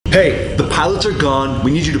Hey, the pilots are gone.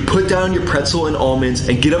 We need you to put down your pretzel and almonds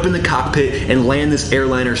and get up in the cockpit and land this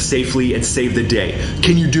airliner safely and save the day.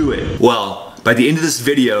 Can you do it? Well, by the end of this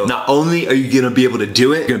video, not only are you gonna be able to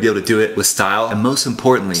do it, you're gonna be able to do it with style, and most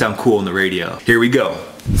importantly, sound cool on the radio. Here we go.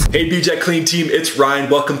 Hey BJ Clean team, it's Ryan.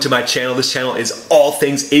 Welcome to my channel. This channel is all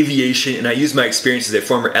things aviation, and I use my experience as a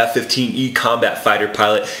former F-15E combat fighter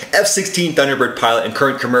pilot, F-16 Thunderbird pilot, and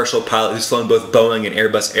current commercial pilot who's flown both Boeing and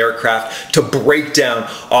Airbus aircraft to break down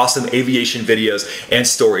awesome aviation videos and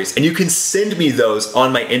stories. And you can send me those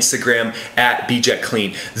on my Instagram at BJ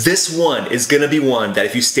Clean. This one is gonna be one that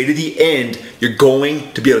if you stay to the end, you're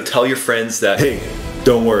going to be able to tell your friends that, hey,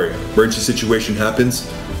 don't worry, emergency situation happens,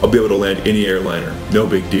 I'll be able to land any airliner, no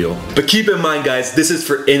big deal. But keep in mind guys, this is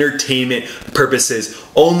for entertainment purposes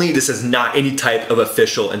only. This is not any type of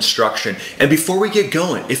official instruction. And before we get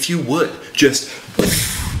going, if you would, just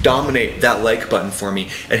dominate that like button for me,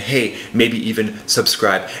 and hey, maybe even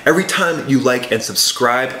subscribe. Every time you like and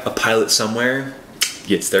subscribe, a pilot somewhere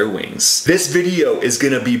gets their wings. This video is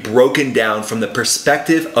gonna be broken down from the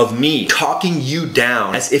perspective of me talking you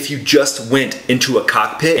down as if you just went into a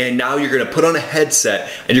cockpit, and now you're gonna put on a headset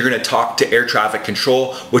and you're gonna talk to air traffic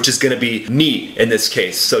control, which is gonna be me in this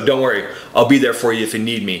case. So don't worry, I'll be there for you if you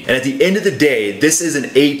need me. And at the end of the day, this is an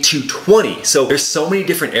A220. So there's so many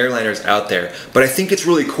different airliners out there, but I think it's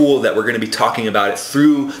really cool that we're gonna be talking about it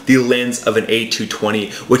through the lens of an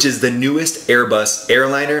A220, which is the newest Airbus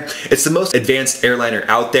airliner. It's the most advanced airliner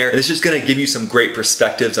out there, and it's just gonna give you some great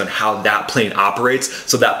perspectives on how that plane operates,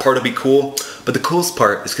 so that part will be cool. But the coolest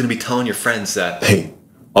part is gonna be telling your friends that, hey,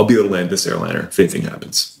 I'll be able to land this airliner if anything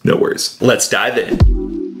happens. No worries. Let's dive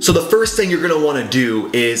in. So the first thing you're gonna wanna do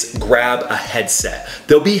is grab a headset.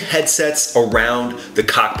 There'll be headsets around the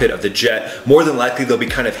cockpit of the jet. More than likely, they'll be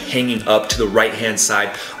kind of hanging up to the right-hand side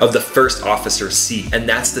of the first officer's seat, and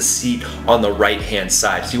that's the seat on the right-hand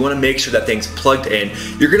side. So you wanna make sure that thing's plugged in.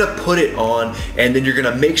 You're gonna put it on, and then you're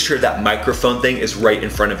gonna make sure that microphone thing is right in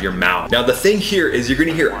front of your mouth. Now the thing here is you're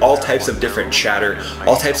gonna hear all types of different chatter,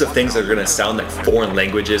 all types of things that are gonna sound like foreign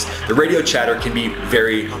languages. The radio chatter can be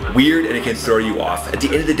very weird and it can throw you off. At the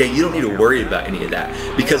end of the day, you don't need to worry about any of that,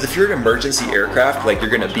 because if you're an emergency aircraft, like you're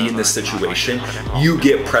gonna be in this situation, you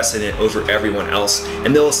get precedent over everyone else,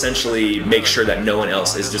 and they'll essentially make sure that no one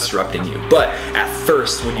else is disrupting you. But at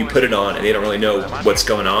first, when you put it on and they don't really know what's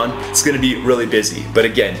going on, it's gonna be really busy. But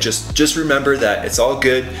again, just remember that it's all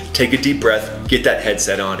good. Take a deep breath, get that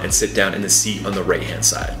headset on, and sit down in the seat on the right-hand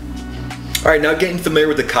side. All right, now getting familiar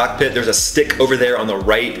with the cockpit, there's a stick over there on the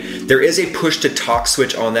right. There is a push to talk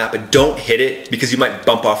switch on that, but don't hit it because you might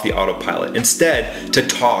bump off the autopilot. Instead, to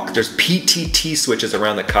talk, there's PTT switches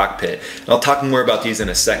around the cockpit. And I'll talk more about these in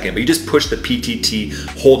a second, but you just push the PTT,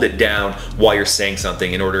 hold it down while you're saying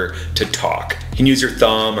something in order to talk. You can use your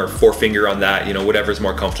thumb or forefinger on that, you know, whatever's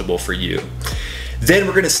more comfortable for you. Then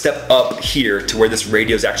we're gonna step up here to where this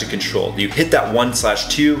radio is actually controlled. You hit that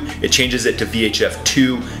 1/2, it changes it to VHF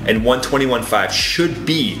 2, and 121.5 should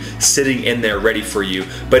be sitting in there ready for you.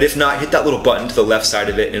 But if not, hit that little button to the left side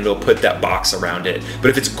of it and it'll put that box around it.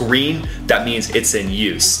 But if it's green, that means it's in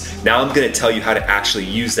use. Now I'm gonna tell you how to actually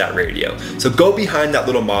use that radio. So go behind that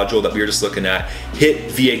little module that we were just looking at,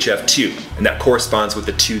 hit VHF 2, and that corresponds with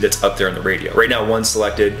the 2 that's up there on the radio. Right now 1's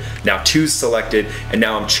selected, now 2's selected, and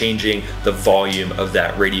now I'm changing the volume of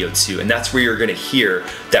that radio 2, and that's where you're going to hear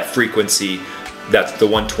that frequency. That's the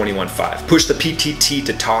 121.5. Push the PTT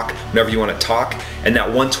to talk whenever you want to talk, and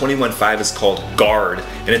that 121.5 is called guard,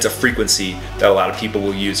 and it's a frequency that a lot of people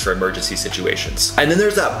will use for emergency situations. And then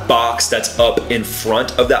there's that box that's up in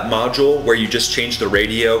front of that module where you just change the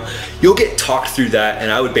radio. You'll get talked through that,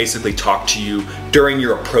 and I would basically talk to you during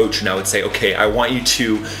your approach, and I would say, okay, I want you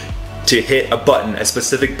to hit a button, a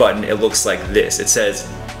specific button. It looks like this. It says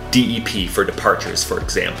DEP for departures, for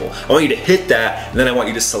example. I want you to hit that, and then I want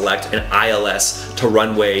you to select an ILS to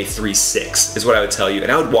runway 36 is what I would tell you,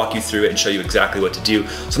 and I would walk you through it and show you exactly what to do.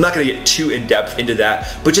 So I'm not gonna get too in-depth into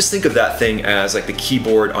that, but just think of that thing as like the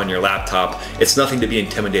keyboard on your laptop. It's nothing to be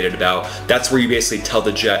intimidated about. That's where you basically tell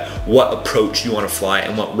the jet what approach you wanna fly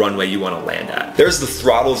and what runway you wanna land at. There's the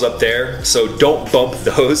throttles up there, so don't bump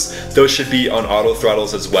those. Those should be on auto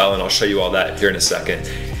throttles as well, and I'll show you all that here in a second.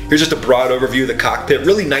 Here's just a broad overview of the cockpit.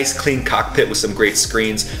 Really nice, clean cockpit with some great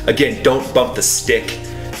screens. Again, don't bump the stick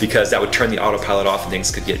because that would turn the autopilot off and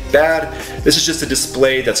things could get bad. This is just a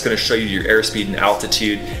display that's gonna show you your airspeed and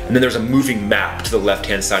altitude, and then there's a moving map to the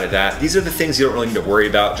left-hand side of that. These are the things you don't really need to worry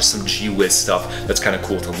about, just some gee whiz stuff that's kind of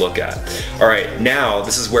cool to look at. All right, now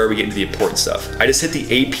this is where we get into the important stuff. I just hit the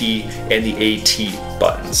AP and the AT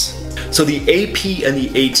buttons. So the AP and the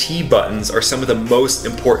AT buttons are some of the most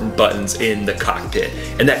important buttons in the cockpit.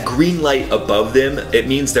 And that green light above them, it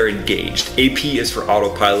means they're engaged. AP is for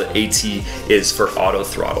autopilot, AT is for auto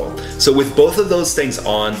throttle. So with both of those things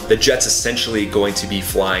on, the jet's essentially going to be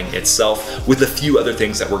flying itself with a few other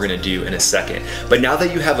things that we're gonna do in a second. But now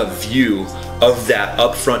that you have a view of that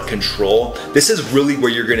upfront control, this is really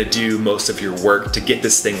where you're gonna do most of your work to get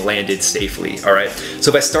this thing landed safely, all right? So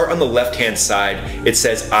if I start on the left-hand side, it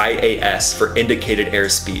says IAS for indicated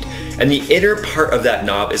airspeed. And the inner part of that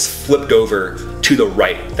knob is flipped over to the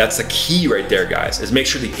right. That's the key right there, guys, is make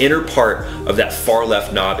sure the inner part of that far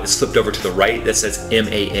left knob is flipped over to the right that says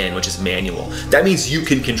MAN, which is manual. That means you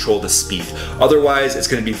can control the speed. Otherwise, it's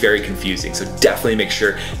gonna be very confusing. So definitely make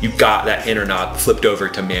sure you've got that inner knob flipped over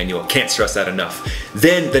to manual. Can't stress that enough.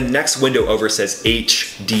 Then the next window over says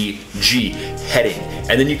HDG, heading.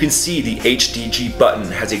 And then you can see the HDG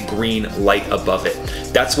button has a green light above it.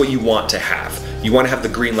 That's what you want to have. You want to have the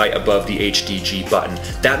green light above the HDG button.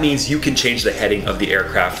 That means you can change the heading of the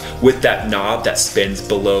aircraft with that knob that spins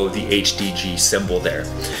below the HDG symbol there.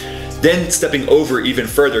 Then stepping over even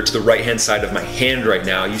further to the right-hand side of my hand right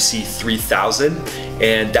now, you see 3,000,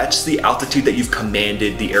 and that's the altitude that you've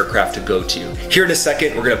commanded the aircraft to go to. Here in a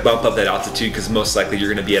second, we're gonna bump up that altitude because most likely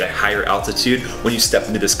you're gonna be at a higher altitude when you step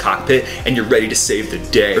into this cockpit and you're ready to save the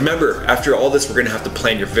day. Remember, after all this, we're gonna have to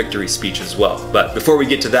plan your victory speech as well. But before we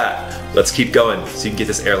get to that, let's keep going so you can get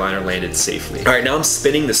this airliner landed safely. All right, now I'm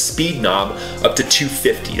spinning the speed knob up to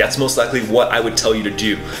 250. That's most likely what I would tell you to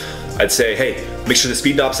do. I'd say, hey, make sure the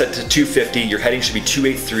speed knob's set to 250, your heading should be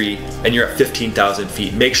 283, and you're at 15,000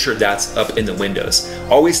 feet. Make sure that's up in the windows.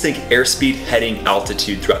 Always think airspeed, heading,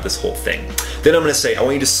 altitude throughout this whole thing. Then I'm gonna say, I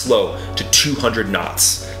want you to slow to 200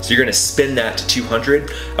 knots. So you're gonna spin that to 200.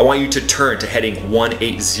 I want you to turn to heading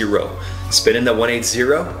 180. Spin in the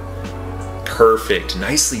 180. Perfect,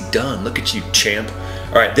 nicely done. Look at you, champ.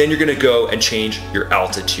 All right, then you're gonna go and change your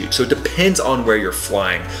altitude. So it depends on where you're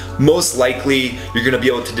flying. Most likely, you're gonna be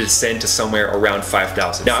able to descend to somewhere around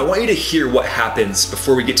 5,000. Now, I want you to hear what happens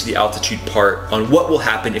before we get to the altitude part on what will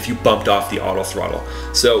happen if you bumped off the auto throttle.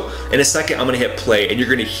 So in a second, I'm gonna hit play and you're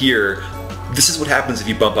gonna hear this is what happens if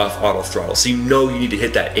you bump off auto throttle. So you know you need to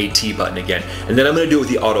hit that AT button again. And then I'm gonna do it with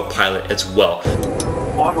the autopilot as well.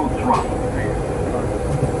 Auto throttle.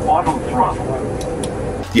 Auto throttle.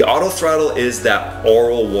 The auto throttle is that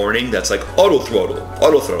oral warning that's like auto throttle,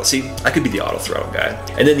 auto throttle. See, I could be the auto throttle guy.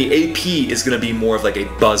 And then the AP is gonna be more of like a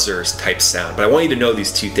buzzer type sound. But I want you to know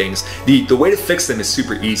these two things. The way to fix them is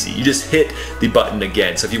super easy. You just hit the button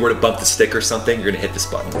again. So if you were to bump the stick or something, you're gonna hit this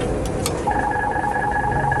button.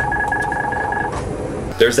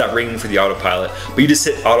 There's that ringing for the autopilot, but you just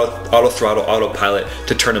hit auto throttle, autopilot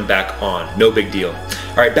to turn them back on. No big deal.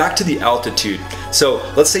 All right, back to the altitude. So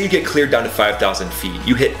let's say you get cleared down to 5,000 feet.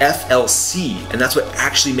 You hit FLC, and that's what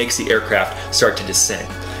actually makes the aircraft start to descend.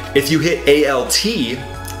 If you hit ALT,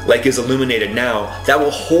 like is illuminated now, that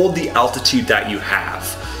will hold the altitude that you have.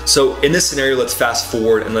 So in this scenario, let's fast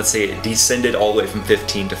forward and let's say it descended all the way from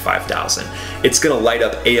 15 to 5,000. It's gonna light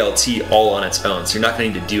up ALT all on its own, so you're not gonna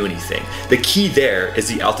need to do anything. The key there is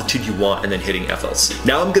the altitude you want and then hitting FLC.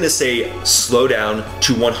 Now I'm gonna say slow down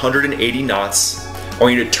to 180 knots. I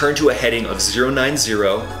want you to turn to a heading of 090,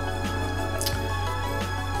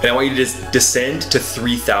 and I want you to just descend to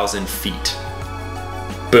 3,000 feet.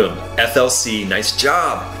 Boom, FLC, nice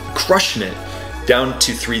job, crushing it. Down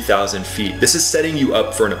to 3,000 feet. This is setting you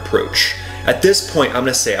up for an approach. At this point, I'm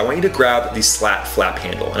gonna say, I want you to grab the slat flap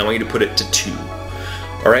handle and I want you to put it to 2.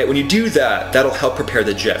 All right, when you do that, that'll help prepare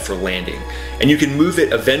the jet for landing. And you can move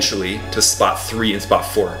it eventually to spot 3 and spot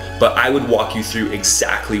 4, but I would walk you through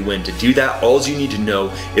exactly when to do that. All you need to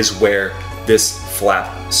know is where this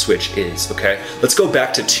flap switch is, okay? Let's go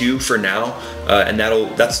back to 2 for now, and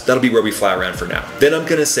that'll be where we fly around for now. Then I'm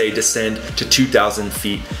gonna say descend to 2,000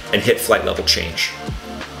 feet and hit flight level change.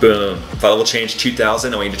 Boom, flight level change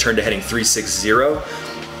 2,000, I want you to turn to heading 360.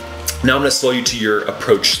 Now I'm gonna slow you to your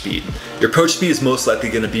approach speed. Your approach speed is most likely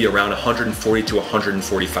gonna be around 140 to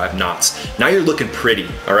 145 knots. Now you're looking pretty,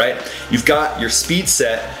 all right? You've got your speed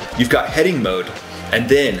set, you've got heading mode, and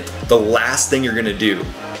then the last thing you're gonna do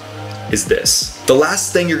is this. The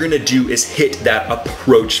last thing you're gonna do is hit that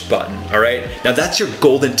approach button, all right? Now that's your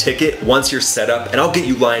golden ticket once you're set up, and I'll get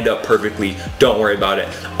you lined up perfectly, don't worry about it.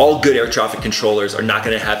 All good air traffic controllers are not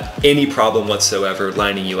gonna have any problem whatsoever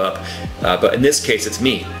lining you up, but in this case, it's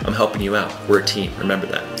me. I'm helping you out, we're a team, remember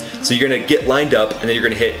that. So you're gonna get lined up and then you're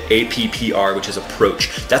gonna hit APPR, which is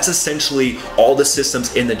approach. That's essentially all the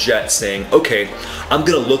systems in the jet saying, okay, I'm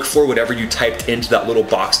gonna look for whatever you typed into that little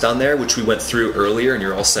box down there, which we went through earlier and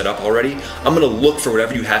you're all set up already. I'm gonna look for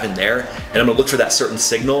whatever you have in there and I'm gonna look for that certain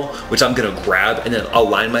signal, which I'm gonna grab and then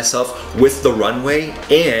align myself with the runway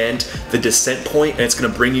and the descent point, and it's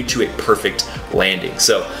gonna bring you to a perfect landing.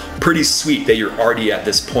 So pretty sweet that you're already at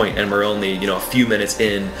this point and we're only, a few minutes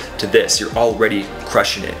in to this. You're already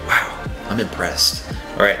crushing it. Wow, I'm impressed.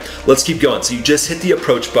 All right, let's keep going. So you just hit the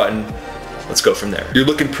approach button. Let's go from there. You're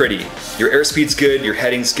looking pretty. Your airspeed's good, your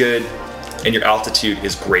heading's good, and your altitude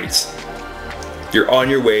is great. You're on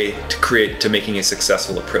your way to making a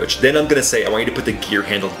successful approach. Then I'm gonna say, I want you to put the gear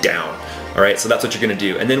handle down. All right, so that's what you're gonna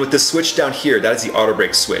do. And then with the switch down here, that is the auto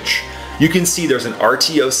brake switch. You can see there's an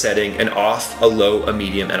RTO setting, an off, a low, a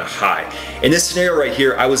medium, and a high. In this scenario right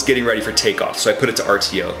here, I was getting ready for takeoff, so I put it to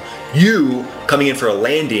RTO. You, coming in for a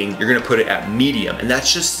landing, you're gonna put it at medium, and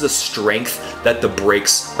that's just the strength that the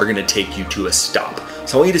brakes are gonna take you to a stop.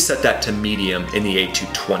 So I want you to set that to medium in the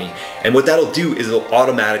A220. And what that'll do is it'll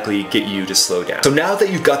automatically get you to slow down. So now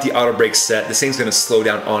that you've got the auto brake set, this thing's gonna slow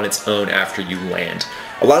down on its own after you land.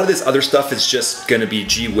 A lot of this other stuff is just gonna be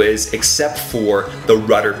gee whiz, except for the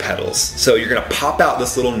rudder pedals. So you're gonna pop out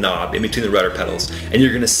this little knob in between the rudder pedals, and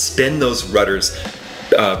you're gonna spin those rudder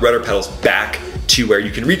pedals back to where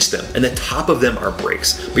you can reach them. And the top of them are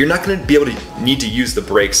brakes. But you're not gonna be able to need to use the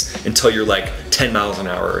brakes until you're like 10 miles an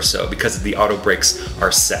hour or so, because the auto brakes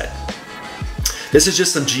are set. This is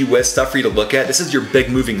just some gee whiz stuff for you to look at. This is your big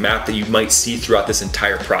moving map that you might see throughout this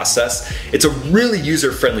entire process. It's a really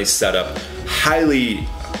user-friendly setup. Highly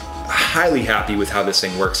happy with how this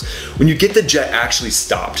thing works. When you get the jet actually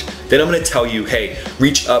stopped, then I'm gonna tell you, hey,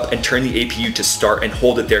 reach up and turn the APU to start and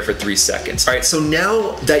hold it there for 3 seconds. All right, so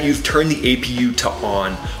now that you've turned the APU to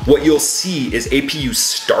on, what you'll see is APU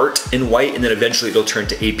start in white, and then eventually it'll turn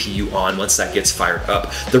to APU on once that gets fired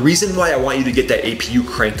up. The reason why I want you to get that APU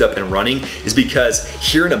cranked up and running is because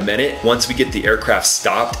here in a minute, once we get the aircraft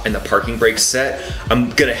stopped and the parking brake set, I'm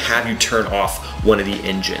gonna have you turn off one of the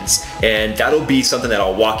engines. And that'll be something that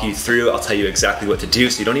I'll walk you through. I'll tell you exactly what to do,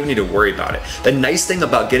 so you don't even need to worry about it. The nice thing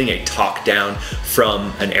about getting a talk down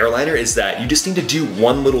from an airliner is that you just need to do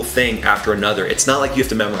one little thing after another. It's not like you have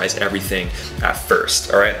to memorize everything at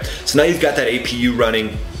first, all right? So now you've got that APU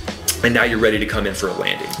running, and now you're ready to come in for a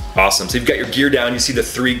landing. Awesome, so you've got your gear down. You see the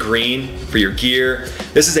 3 green for your gear.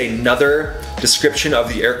 This is another description of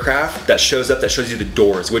the aircraft that shows up, that shows you the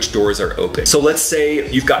doors, which doors are open. So let's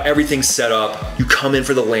say you've got everything set up, you come in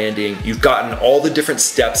for the landing, you've gotten all the different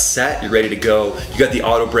steps set, you're ready to go, you got the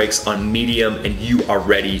auto brakes on medium, and you are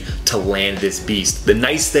ready to land this beast. The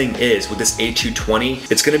nice thing is with this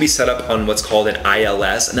A220, it's gonna be set up on what's called an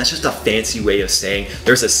ILS, and that's just a fancy way of saying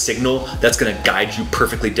there's a signal that's gonna guide you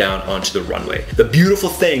perfectly down onto the runway. The beautiful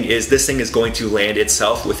thing is this thing is going to land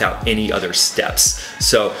itself without any other steps.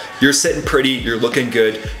 So you're sitting pretty, you're looking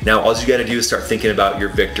good. Now all you gotta do is start thinking about your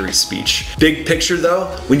victory speech. Big picture though,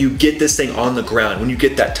 when you get this thing on the ground, when you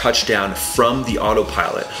get that touchdown from the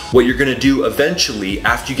autopilot, what you're gonna do eventually,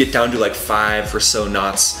 after you get down to like 5 or so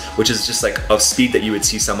knots, which is just like a speed that you would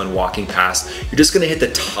see someone walking past, you're just gonna hit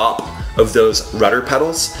the top of those rudder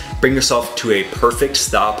pedals, bring yourself to a perfect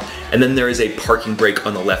stop, and then there is a parking brake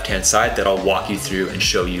on the left-hand side that I'll walk you through and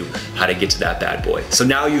show you how to get to that bad boy. So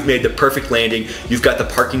now you've made the perfect landing, you've got the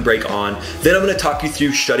parking brake on, then I'm gonna talk you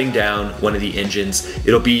through shutting down one of the engines.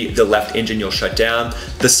 It'll be the left engine you'll shut down.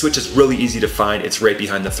 The switch is really easy to find, it's right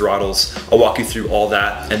behind the throttles. I'll walk you through all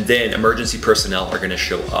that, and then emergency personnel are gonna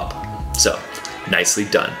show up. So, nicely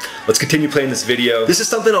done. Let's continue playing this video. This is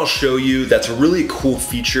something I'll show you that's a really cool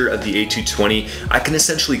feature of the A220. I can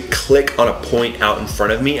essentially click on a point out in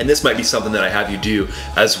front of me, and this might be something that I have you do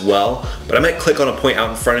as well, but I might click on a point out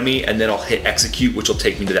in front of me and then I'll hit execute, which will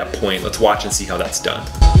take me to that point. Let's watch and see how that's done.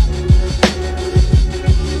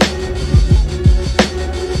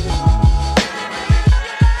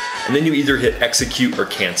 And then you either hit execute or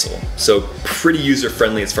cancel. So pretty user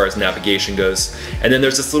friendly as far as navigation goes. And then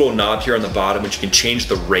there's this little knob here on the bottom which you can change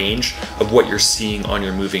the range of what you're seeing on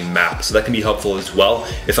your moving map. So that can be helpful as well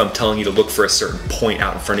if I'm telling you to look for a certain point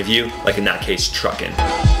out in front of you, like in that case, trucking.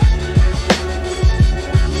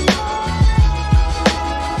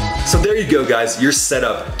 So there you go guys, you're set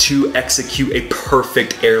up to execute a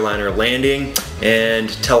perfect airliner landing, and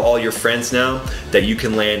tell all your friends now that you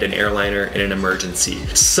can land an airliner in an emergency.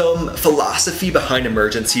 Some philosophy behind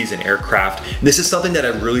emergencies in aircraft. This is something that I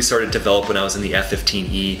really started to develop when I was in the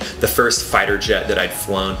F-15E, the first fighter jet that I'd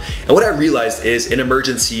flown. And what I realized is in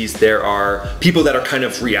emergencies there are people that are kind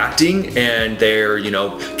of reacting and they're, you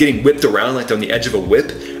know, getting whipped around like they're on the edge of a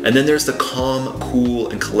whip. And then there's the calm, cool,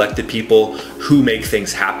 and collected people who make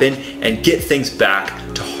things happen and get things back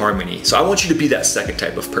to harmony. So I want you to be that second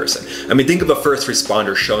type of person. I mean, think of a first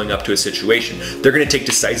responder showing up to a situation. They're gonna take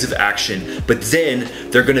decisive action, but then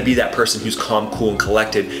they're gonna be that person who's calm, cool, and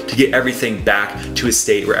collected to get everything back to a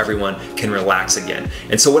state where everyone can relax again.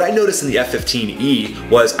 And so what I noticed in the F-15E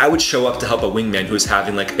was I would show up to help a wingman who was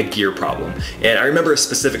having like a gear problem. And I remember a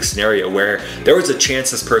specific scenario where there was a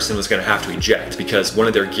chance this person was gonna have to eject because one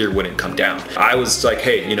of their gear wouldn't come down. I was like,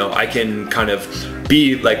 hey, you know, I can kind of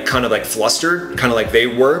be like kind of like flustered, kind of like they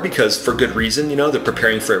were, because for good reason, you know, they're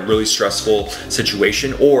preparing for a really stressful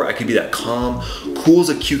situation. Or I could be that calm, cool as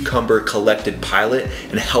a cucumber, collected pilot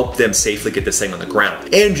and help them safely get this thing on the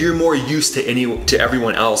ground. And you're more used to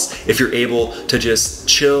everyone else if you're able to just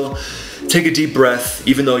chill, take a deep breath,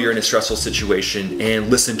 even though you're in a stressful situation, and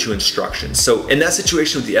listen to instructions. So in that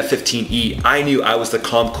situation with the F-15E, I knew I was the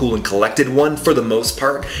calm, cool, and collected one for the most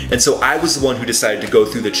part. And so I was the one who decided to go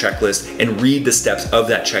through the checklist and read the steps of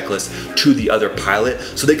that checklist to the other pilot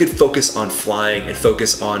so they could focus on flying and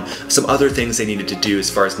focus on some other things they needed to do as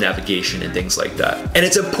far as navigation and things like that. And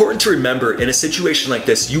it's important to remember in a situation like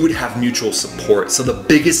this, you would have mutual support. So the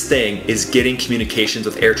biggest thing is getting communications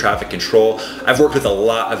with air traffic control. I've worked with a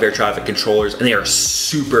lot of air traffic controllers and they are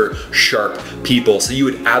super sharp people, so you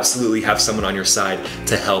would absolutely have someone on your side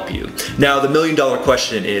to help you. Now the million-dollar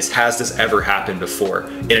question is, has this ever happened before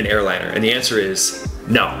in an airliner? And the answer is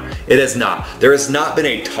no, it has not. There has not been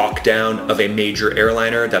a talk down of a major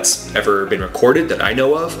airliner that's ever been recorded that I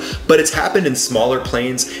know of, but it's happened in smaller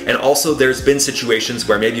planes, and also there's been situations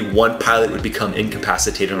where maybe one pilot would become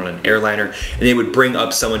incapacitated on an airliner and they would bring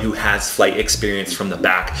up someone who has flight experience from the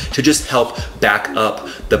back to just help back up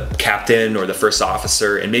the captain or the first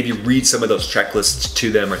officer and maybe read some of those checklists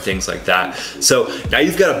to them or things like that. So now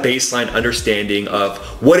you've got a baseline understanding of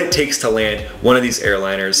what it takes to land one of these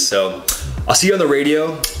airliners. So I'll see you on the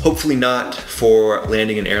radio, hopefully not for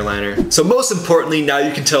landing an airliner. So most importantly, now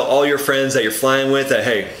you can tell all your friends that you're flying with that,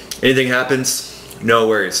 hey, anything happens, no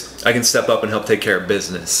worries. I can step up and help take care of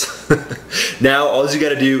business. Now, all you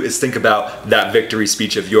gotta do is think about that victory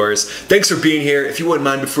speech of yours. Thanks for being here. If you wouldn't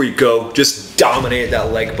mind, before you go, just dominate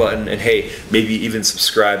that like button and hey, maybe even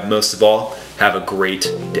subscribe. Most of all, have a great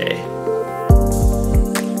day.